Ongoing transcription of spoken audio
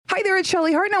Hi there, it's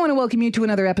Shelley Hart, and I want to welcome you to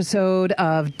another episode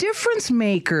of Difference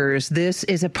Makers. This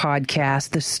is a podcast,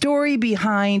 the story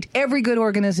behind every good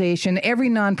organization, every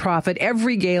nonprofit,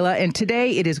 every gala, and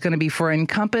today it is going to be for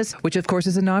Encompass, which of course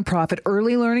is a nonprofit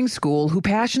early learning school who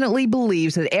passionately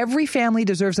believes that every family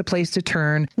deserves a place to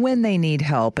turn when they need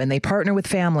help, and they partner with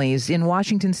families in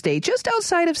Washington State, just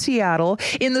outside of Seattle,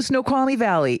 in the Snoqualmie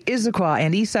Valley, Issaquah,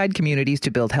 and Eastside communities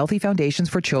to build healthy foundations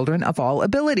for children of all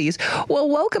abilities. Well,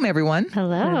 welcome everyone.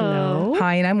 Hello.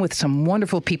 Hi, and I'm with some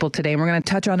wonderful people today. We're going to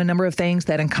touch on a number of things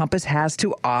that Encompass has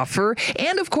to offer.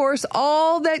 And, of course,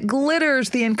 all that glitters,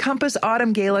 the Encompass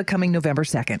Autumn Gala coming November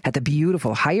 2nd at the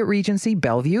beautiful Hyatt Regency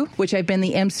Bellevue, which I've been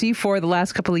the MC for the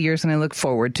last couple of years and I look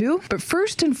forward to. But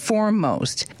first and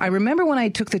foremost, I remember when I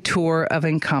took the tour of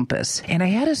Encompass, and I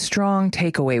had a strong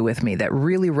takeaway with me that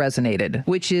really resonated,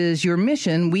 which is your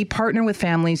mission: we partner with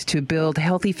families to build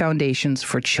healthy foundations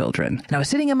for children. And I was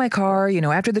sitting in my car,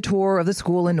 after the tour of the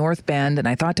school in North Bend, and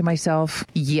I thought to myself,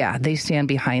 yeah, they stand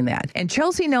behind that. And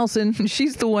Chelsea Nelson,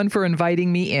 she's the one for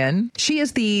inviting me in. She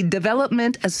is the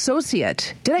Development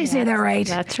Associate. Did I say that right?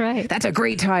 That's right. That's a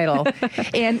great title.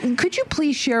 And could you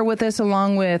please share with us,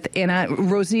 along with Anna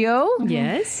Rosio?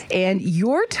 Yes. And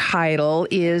your title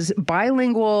is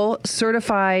Bilingual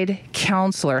Certified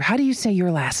Counselor. How do you say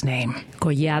your last name?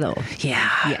 Collado. Yeah.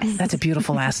 Yes. That's a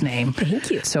beautiful last name. Thank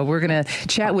you. So we're going to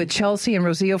chat with Chelsea and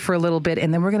Rosio for a little bit,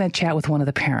 and then we're going to chat with one of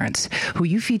the parents who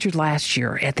you featured last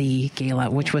year at the gala,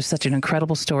 which was such an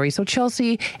incredible story. So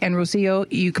Chelsea and Rosio,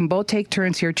 you can both take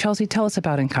turns here. Chelsea, tell us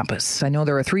about Encompass. I know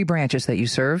there are 3 branches that you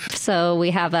serve. So we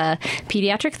have a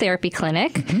Pediatric Therapy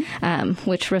clinic,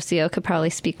 which Rosio could probably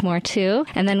speak more to.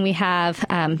 And then we have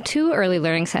 2 early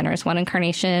learning centers, one in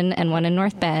Carnation and one in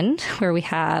North Bend, where we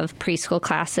have preschool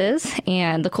classes.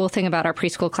 And the cool thing about our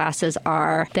preschool classes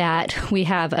are that we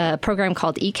have a program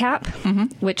called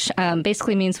ECAP, which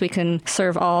basically means we can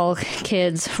serve all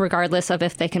kids regardless of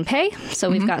if they can pay. So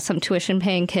we've got some tuition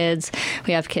paying kids.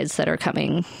 We have kids that are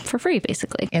coming for free,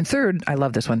 basically. And third, I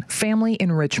love this one, Family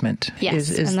Enrichment. Yes.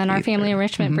 And then our Family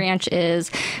Enrichment branch is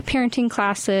parenting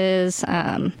classes.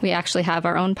 We actually have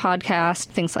our own podcast,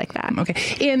 things like that.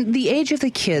 Okay. And the age of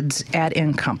the kids at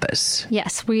Encompass?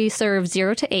 Yes, we serve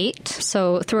 0 to 8.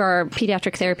 So through our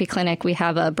Pediatric Therapy clinic, we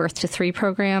have a birth to 3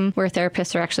 program where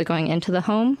therapists are actually going into the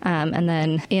home. And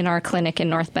then in our clinic in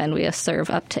North Bend, we serve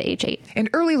up to age 8. And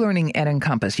early learning at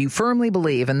Encompass, you firmly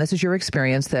believe, and this is your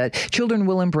experience, that children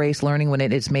will embrace learning when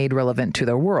it is made relevant to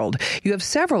their world. You have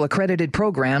several accredited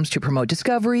programs to promote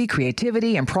discovery,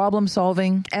 creativity, and problem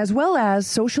solving, as well as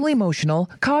social, emotional,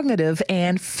 cognitive,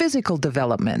 and physical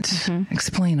development.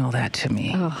 Explain all that to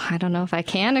me. Oh, I don't know if I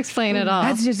can explain it all.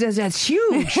 That's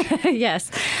huge. Yes.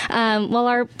 Well,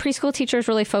 our preschool teachers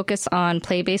really focus on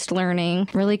play-based learning,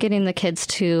 really getting the kids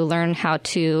to learn how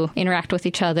to interact with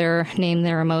each other, name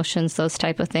their emotions, those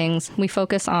type of things. We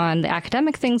focus on the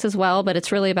academic things as well, but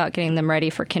it's really about getting them ready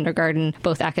for kindergarten,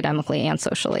 both academically and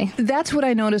socially. That's what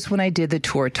I noticed when I did the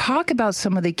tour. Talk about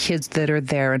some of the kids that are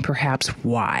there and perhaps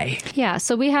why. Yeah,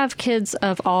 so we have kids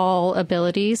of all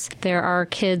abilities. There are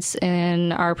kids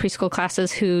in our preschool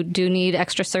classes who do need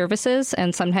extra services,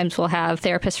 and sometimes we'll have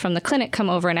therapists from the clinic come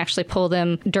over and actually pull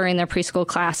them during their preschool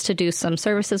class to do some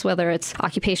services, whether it's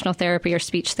occupational therapy or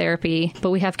speech therapy.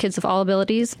 But we have kids of all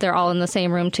abilities. They're all in the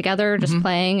same room together, just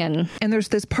playing. And there's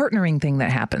this partnering thing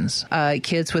that happens.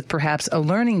 Kids with perhaps a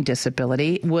learning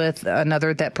disability with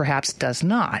another that perhaps does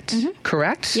not.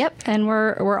 Correct? Yep. And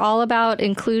we're all about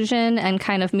inclusion and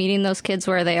kind of meeting those kids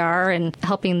where they are and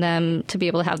helping them to be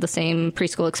able to have the same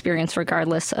preschool experience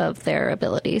regardless of their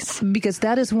abilities. Because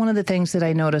that is one of the things that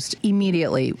I noticed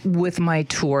immediately with my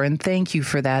tour, and thank you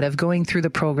for that, of going through the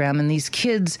program and these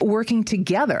kids working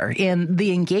together and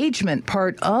the engagement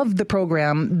part of the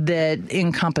program that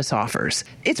Encompass offers.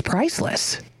 It's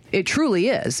priceless. It truly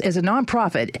is. As a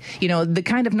nonprofit, the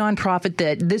kind of nonprofit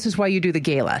that this is why you do the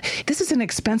gala. This is an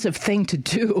expensive thing to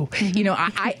do.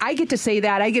 I get to say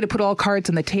that. I get to put all cards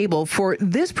on the table for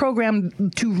this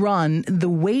program to run the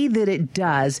way that it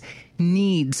does.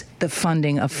 Needs the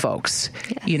funding of folks,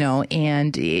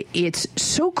 and it's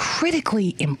so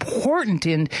critically important.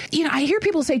 And, I hear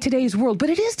people say today's world,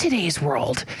 but it is today's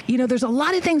world. There's a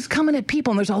lot of things coming at people,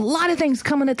 and there's a lot of things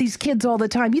coming at these kids all the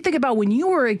time. You think about when you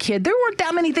were a kid, there weren't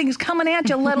that many things coming at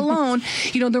you, let alone,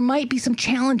 there might be some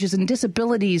challenges and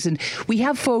disabilities. And we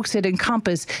have folks at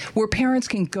Encompass where parents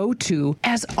can go to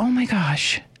as, oh my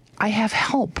gosh, I have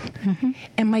help,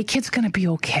 and my kid's going to be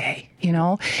okay.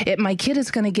 My kid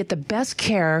is going to get the best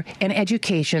care and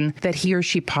education that he or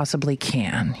she possibly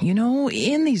can,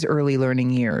 in these early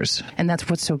learning years. And that's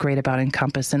what's so great about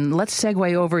Encompass. And let's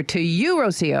segue over to you,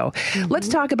 Rocio. Let's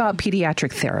talk about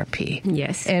pediatric therapy.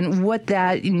 Yes.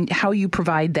 And how you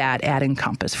provide that at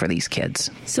Encompass for these kids.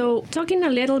 So talking a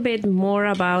little bit more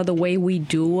about the way we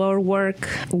do our work,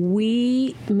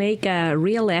 we make a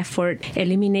real effort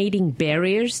eliminating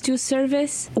barriers to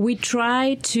service. We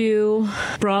try to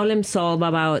problem solve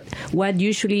about what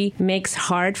usually makes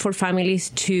hard for families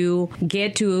to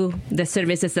get to the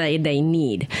services that they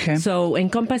need. Okay. So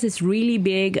Encompass is really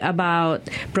big about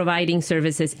providing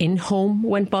services in home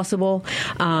when possible,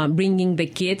 bringing the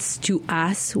kids to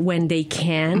us when they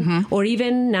can, or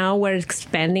even now we're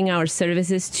expanding our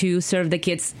services to serve the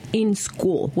kids in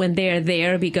school when they're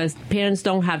there because parents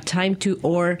don't have time to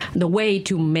or the way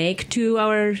to make to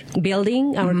our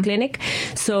building, our clinic.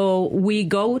 So we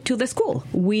go to the school.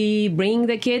 We bring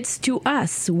the kids to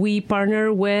us. We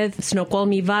partner with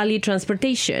Snoqualmie Valley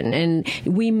Transportation and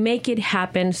we make it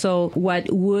happen. So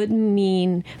what would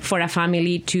mean for a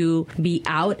family to be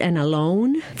out and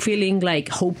alone, feeling like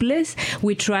hopeless,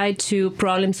 we try to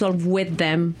problem solve with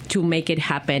them to make it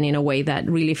happen in a way that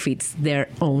really fits their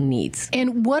own needs.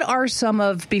 And what are some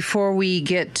of, before we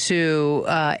get to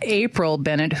April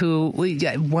Bennett, who we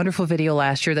got a wonderful video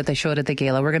last year that they showed at the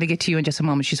gala. We're going to get to you in just a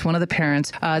moment. She's one of the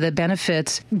parents that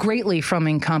benefits greatly from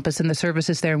Encompass and the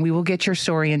services there, and we will get your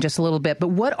story in just a little bit. But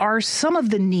what are some of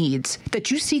the needs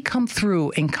that you see come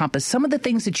through Encompass, some of the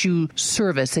things that you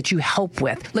service, that you help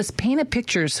with? Let's paint a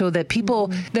picture so that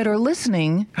people that are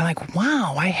listening are like,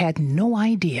 wow, I had no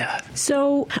idea.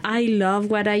 So I love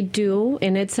what I do,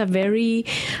 and it's a very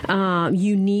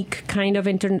unique kind of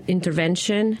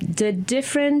intervention. The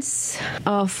difference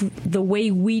of the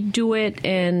way we do it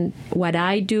and what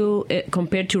I do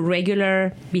compared to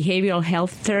regular behavioral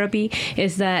health therapy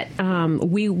is that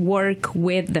we work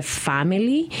with the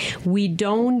family. We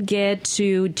don't get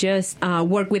to just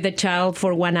work with the child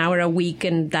for 1 hour a week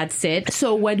and that's it.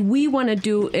 So what we want to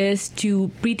do is to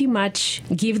pretty much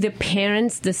give the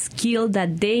parents the skill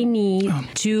that they need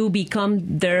to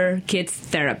become their kid's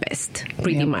therapist,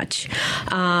 pretty much.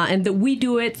 And we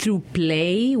do it through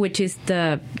play, which is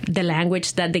the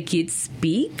language that the kids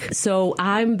speak. So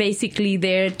I'm basically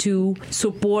there to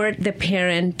support the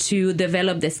parent to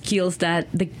develop the skills that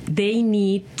they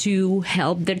need to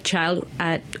help their child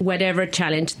at whatever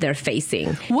challenge they're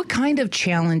facing. What kind of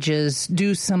challenges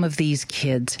do some of these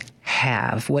kids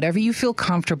have, whatever you feel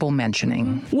comfortable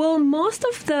mentioning? Well, most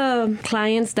of the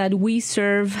clients that we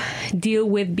serve deal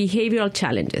with behavioral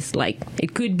challenges. Like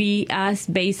it could be as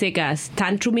basic as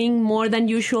tantruming more than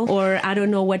usual, or I don't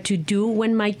know what to do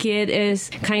when my kid is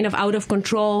kind of out of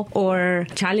control, or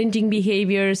challenging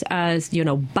behaviors as,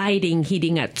 biting,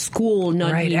 hitting at school,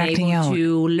 not being able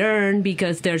to learn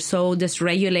because they're so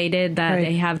dysregulated that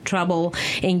they have trouble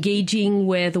engaging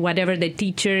with whatever the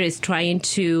teacher is trying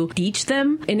to teach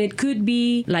them. And it could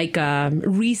be like a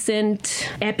recent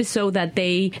episode that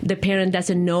the parent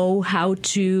doesn't know how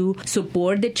to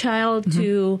support the child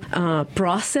to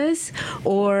process,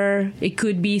 or it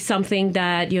could be something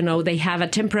that, they have a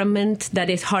temperament that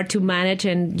is hard to manage,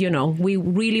 and, we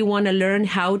really want to learn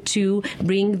how to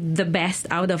bring the best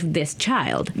out of this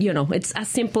child. It's as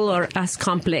simple or as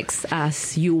complex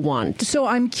as you want. So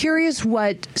I'm curious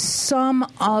what some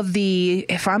of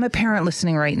if I'm a parent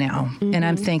listening right now and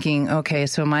I'm thinking, okay,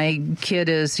 so my kid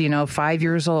is, 5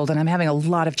 years old and I'm having a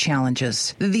lot of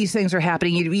challenges. These things are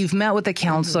happening. You've met with the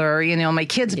counselor, my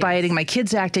kid's biting, my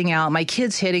kid's acting out, my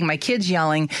kid's hitting, my kid's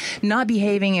yelling, not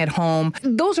behaving at home.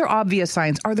 Those are obvious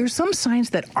signs. Are there some signs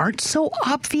that aren't so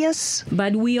obvious?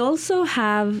 But we also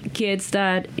have kids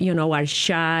that, are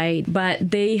shy,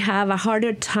 but they have a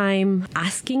harder time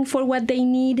asking for what they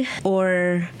need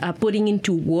or putting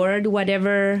into word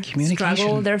whatever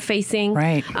struggle they're facing.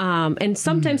 Right. And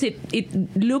sometimes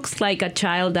it looks like a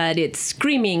child that it's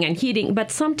screaming and hitting,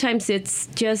 but sometimes it's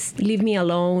just leave me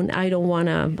alone. I don't want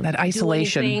to. That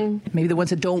isolation. Maybe the ones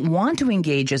that don't want to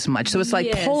engage as much. So it's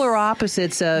like polar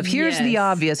opposites of here's the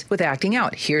obvious with acting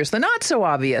out. Here's the not so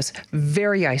obvious.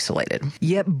 Very isolated.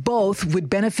 Yet both would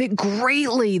benefit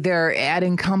greatly there at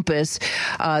Encompass.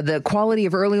 The quality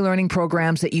of early learning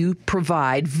programs that you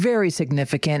provide, very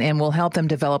significant, and will help them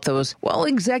develop those,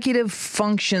 executive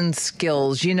function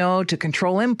skills, to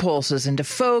control impulses and to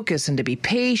focus and to be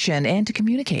patient and to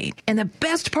communicate. And the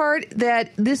best part,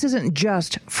 that this isn't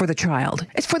just for the child.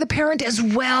 It's for the parent as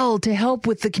well, to help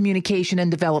with the communication and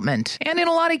development. And in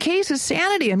a lot of cases,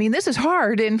 sanity. I mean, this is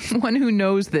hard. And one who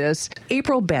knows this,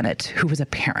 April Bennett, who was a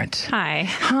parent. Hi.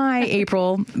 Hi,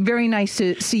 April. Very nice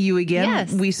to see you again.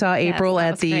 Yes. We saw April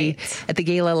at the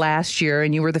gala last year,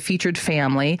 and you were the featured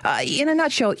family. In a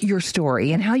nutshell, your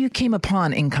story and how you came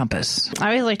upon Encompass. I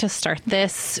always like to start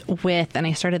this with, and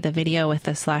I started the video with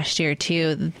this last year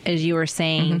too, as you were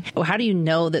saying, well, how do you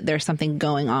know that there's something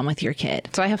going on with your kid?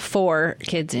 So I have 4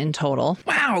 kids in total.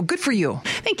 Wow, good for you.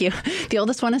 Thank you. The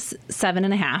oldest one is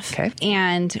 7.5. Okay.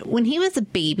 And when he was a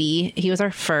baby, he was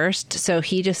our first, so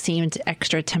he just seemed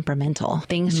extra temperamental.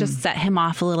 Things just set him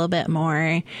off a little bit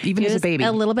more. Even as a baby.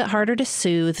 A little bit harder to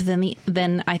soothe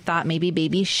than I thought maybe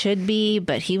babies should be,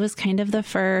 but he was kind of the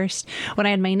first. When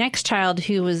I had my next child,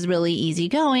 who was really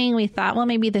easygoing, we thought, well,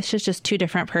 maybe this is just 2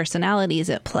 different personalities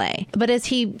at play. But as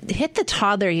he hit the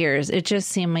toddler years, it just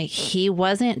seemed like he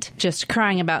wasn't just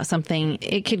crying about something.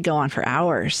 It could go on for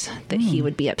hours that he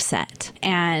would be upset.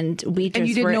 And we just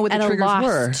you didn't were know what the at a triggers loss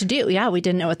were. to do. Yeah, we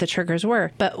didn't know what the triggers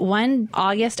were. But one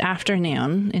August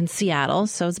afternoon in Seattle,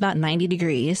 so it's about 90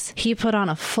 degrees, he put on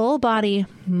a full body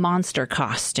monster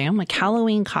costume, like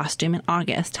Halloween costume in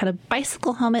August, had a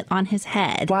bicycle helmet on his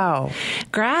head. Wow.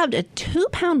 Grabbed a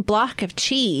 2-pound block of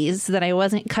cheese that I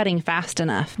wasn't cutting fast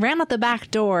enough, ran out the back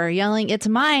door yelling, "It's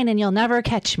mine and you'll never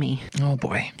catch me." Oh,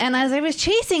 boy. And as I was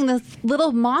chasing this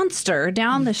little monster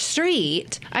down the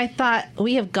street, I thought,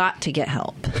 we have got to get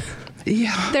help.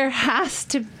 Yeah. There has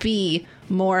to be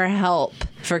more help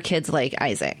for kids like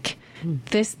Isaac.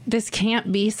 This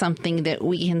can't be something that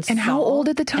we can solve. And how old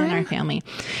at the time? In our family.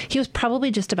 He was probably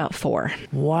just about 4.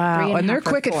 Wow. And they're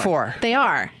quick at 4. They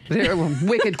are. They're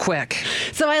wicked quick.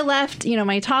 So I left,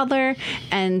 my toddler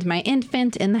and my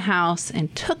infant in the house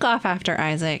and took off after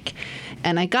Isaac.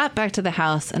 And I got back to the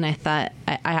house and I thought,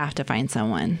 I have to find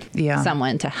someone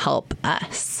to help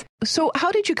us. So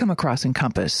how did you come across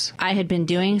Encompass? I had been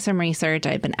doing some research.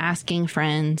 I had been asking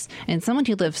friends, and someone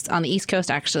who lives on the East Coast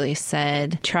actually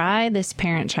said, try this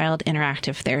parent-child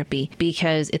interactive therapy,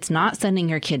 because it's not sending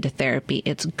your kid to therapy.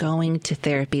 It's going to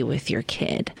therapy with your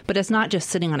kid. But it's not just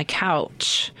sitting on a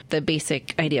couch, the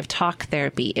basic idea of talk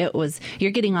therapy. It was,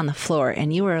 you're getting on the floor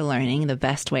and you are learning the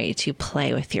best way to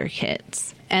play with your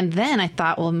kids. And then I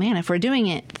thought, well, man, if we're doing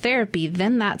it therapy,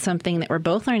 then that's something that we're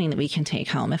both learning that we can take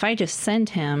home. If I just send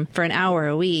him for an hour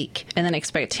a week and then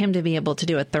expect him to be able to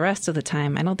do it the rest of the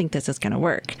time, I don't think this is going to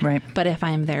work. Right. But if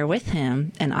I'm there with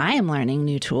him and I am learning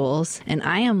new tools and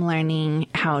I am learning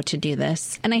how to do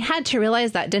this, and I had to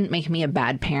realize that didn't make me a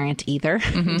bad parent either.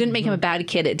 It didn't make him a bad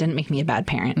kid. It didn't make me a bad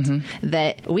parent.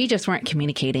 That we just weren't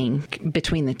communicating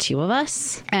between the two of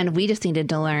us. And we just needed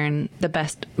to learn the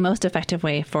best, most effective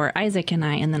way for Isaac and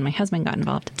I, and then my husband got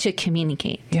involved, to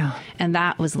communicate. Yeah. And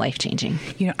that was life-changing.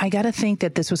 I got to think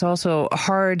that this was also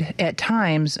hard at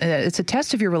times. It's a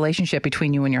test of your relationship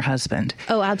between you and your husband.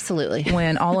 Oh, absolutely.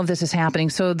 When all of this is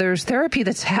happening. So there's therapy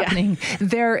that's happening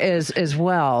there as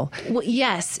well. Well,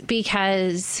 yes,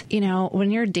 because,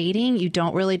 when you're dating, you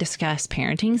don't really discuss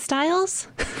parenting styles.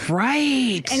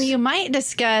 Right. And you might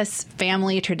discuss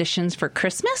family traditions for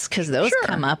Christmas, because those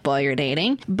come up while you're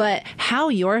dating. But how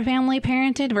your family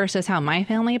parented versus how my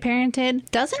family parented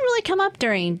doesn't really come up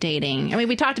during dating. I mean,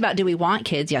 we talked about, do we want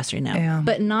kids? Yes or no.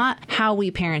 But not how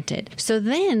we parented. So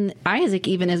then Isaac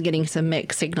even is getting some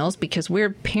mixed signals because we're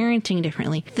parenting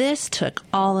differently. This took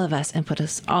all of us and put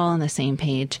us all on the same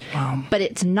page. Wow. But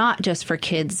it's not just for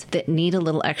kids that need a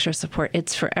little extra support.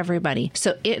 It's for everybody.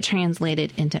 So it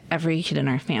translated into every kid in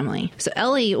our family. So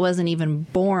Ellie wasn't even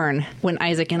born when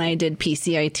Isaac and I did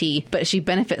PCIT, but she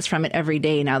benefits from it every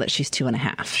day now that she's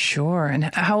 2.5. Sure. And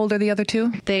how old are the other two?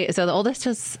 So the oldest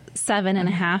is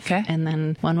 7.5, and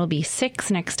then one will be 6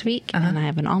 next week, and I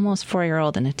have an almost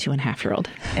 4-year-old and a 2.5-year-old.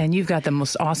 And you've got the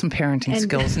most awesome parenting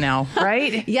skills now,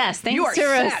 right? Yes, thanks to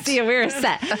Rosia, we're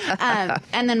set.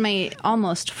 And then my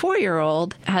almost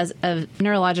 4-year-old has a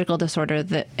neurological disorder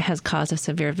that has caused a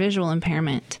severe visual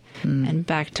impairment. And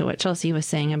back to what Chelsea was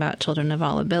saying about children of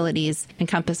all abilities,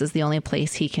 Encompass is the only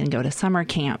place he can go to summer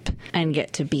camp and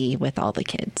get to be with all the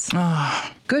kids.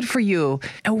 Oh, good for you.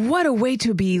 And what a way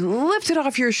to be lifted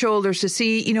off your shoulders to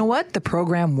see, the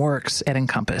program works at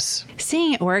Encompass.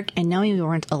 Seeing it work and knowing we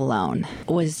weren't alone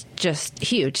was just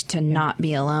huge, to not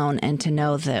be alone and to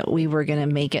know that we were going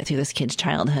to make it through this kid's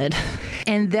childhood.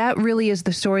 And that really is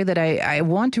the story that I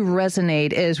want to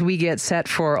resonate as we get set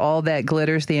for All That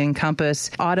Glitters, the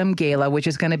Encompass Autumn Autumn Gala, which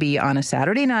is going to be on a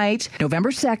Saturday night,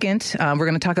 November 2nd. We're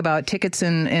going to talk about tickets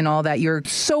and all that. You're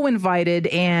so invited,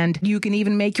 and you can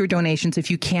even make your donations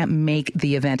if you can't make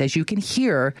the event. As you can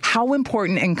hear how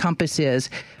important Encompass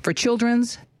is for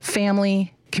children's,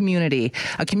 family, community,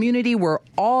 a community where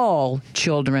all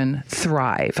children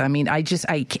thrive. I mean, I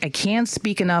can't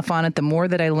speak enough on it the more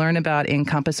that I learn about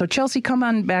Encompass. So Chelsea, come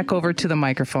on back over to the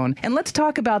microphone and let's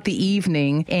talk about the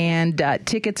evening and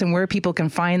tickets and where people can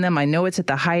find them. I know it's at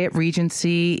the Hyatt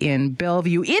Regency in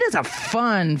Bellevue. It is a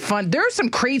fun. There's some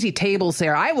crazy tables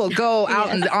there. I will go out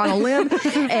on a limb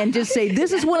and just say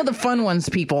this is one of the fun ones,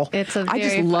 people. I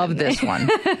just love this one.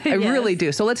 I really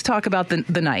do. So let's talk about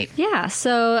the night. Yeah.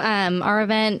 So our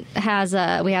event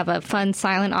we have a fun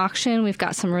silent auction. We've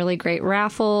got some really great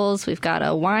raffles. We've got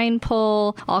a wine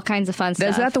pull, all kinds of fun stuff.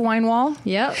 Is that the wine wall?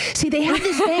 Yep. See, they have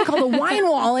this thing called the wine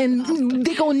wall, and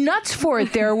they go nuts for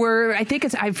it there, where I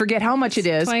forget how much it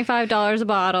is. $25 a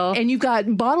bottle. And you've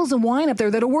got bottles of wine up there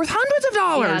that are worth hundreds of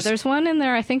dollars. Yeah, there's one in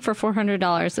there, I think, for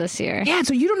 $400 this year. Yeah,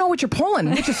 so you don't know what you're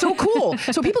pulling, which is so cool.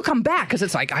 So people come back because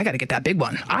it's like, I got to get that big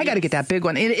one. I got to get that big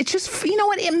one. And it's just, you know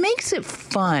what? It makes it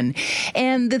fun.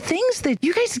 And the things that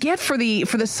you guys get for the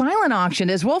silent auction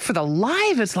as well for the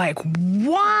live, it's like,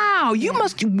 wow, you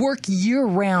must work year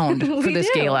round for this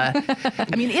gala.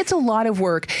 I mean, it's a lot of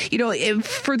work. You know,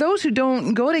 for those who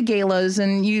don't go to galas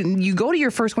and you go to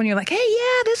your first one, you're like, hey,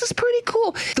 yeah, this is pretty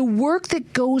cool. The work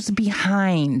that goes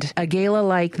behind a gala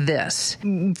like this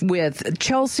with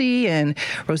Chelsea and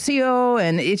Rocio,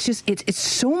 and it's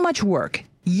so much work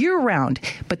year round,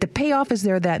 but the payoff is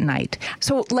there that night.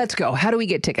 So let's go. How do we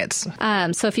get tickets?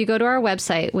 So if you go to our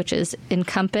website, which is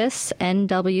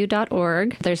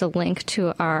encompassnw.org, there's a link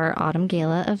to our Autumn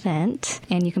Gala event,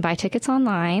 and you can buy tickets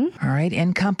online. All right,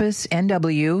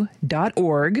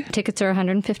 encompassnw.org. Tickets are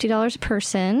 $150 a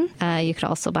person. You could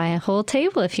also buy a whole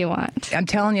table if you want. I'm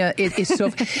telling you, it is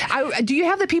so... do you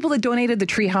have the people that donated the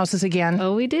tree houses again?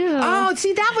 Oh, we do. Oh,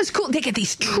 see, that was cool. They get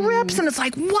these trips, and it's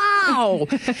like, wow.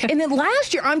 And then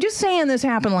last year, I'm just saying this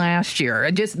happened last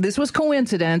year. This was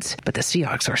coincidence, but the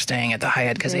Seahawks are staying at the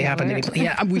Hyatt because they happen to be...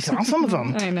 Yeah, we saw some of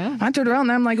them. I know. I turned around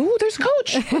and I'm like, oh, there's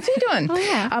Coach. What's he doing? Oh,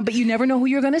 yeah. But you never know who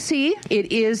you're going to see.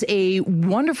 It is a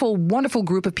wonderful, wonderful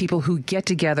group of people who get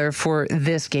together for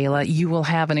this gala. You will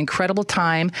have an incredible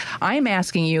time. I'm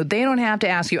asking you. They don't have to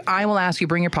ask you. I will ask you,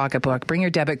 bring your pocketbook, bring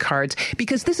your debit cards,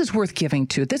 because this is worth giving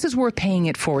to. This is worth paying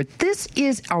it forward. This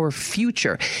is our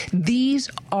future. These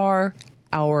are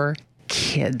our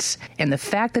kids. And the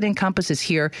fact that Encompass is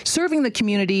here serving the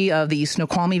community of the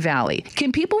Snoqualmie Valley.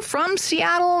 Can people from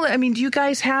Seattle, I mean, do you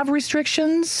guys have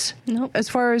restrictions? Nope. As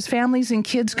far as families and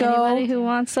kids go? Anybody who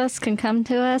wants us can come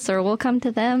to us, or we'll come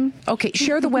to them. Okay,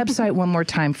 share the website one more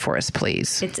time for us,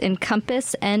 please. It's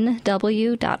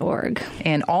encompassnw.org.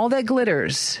 And all that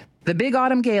glitters. The Big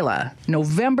Autumn Gala,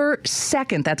 November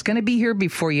 2nd. That's going to be here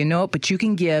before you know it, but you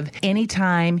can give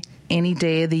anytime, any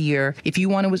day of the year. If you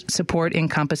want to support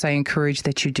Encompass, I encourage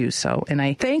that you do so. And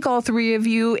I thank all three of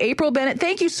you. April Bennett,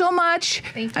 thank you so much.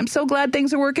 Thank you. I'm so glad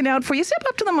things are working out for you. Step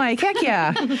up to the mic. Heck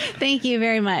yeah. Thank you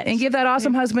very much. And give that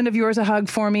awesome husband of yours a hug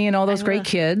for me and all those great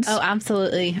kids. Oh,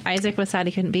 absolutely. Isaac was sad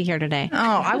he couldn't be here today. Oh,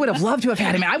 I would have loved to have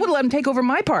had him. I would have let him take over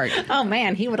my part. Oh,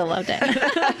 man, he would have loved it.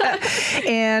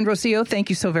 And Rocio, thank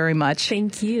you so very much.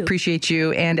 Thank you. Appreciate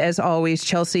you. And as always,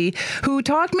 Chelsea, who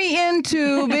talked me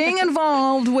into being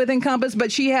involved with Encompass,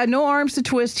 but she had no arms to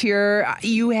twist here.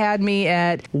 You had me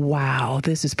at, wow,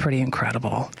 this is pretty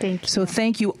incredible. Thank you. So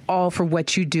thank you all for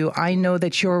what you do. I know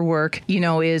that your work,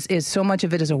 is so much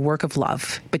of it is a work of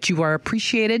love, but you are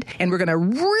appreciated, and we're going to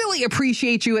really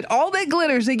appreciate you at All That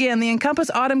Glitters again, the Encompass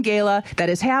Autumn Gala that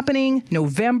is happening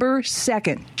November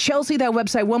 2nd. Chelsea, that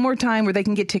website one more time where they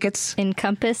can get tickets.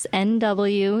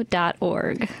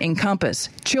 encompassnw.org. Encompass.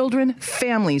 Children,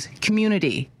 families,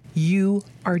 community. You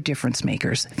are difference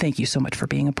makers. Thank you so much for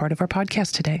being a part of our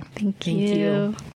podcast today. Thank you.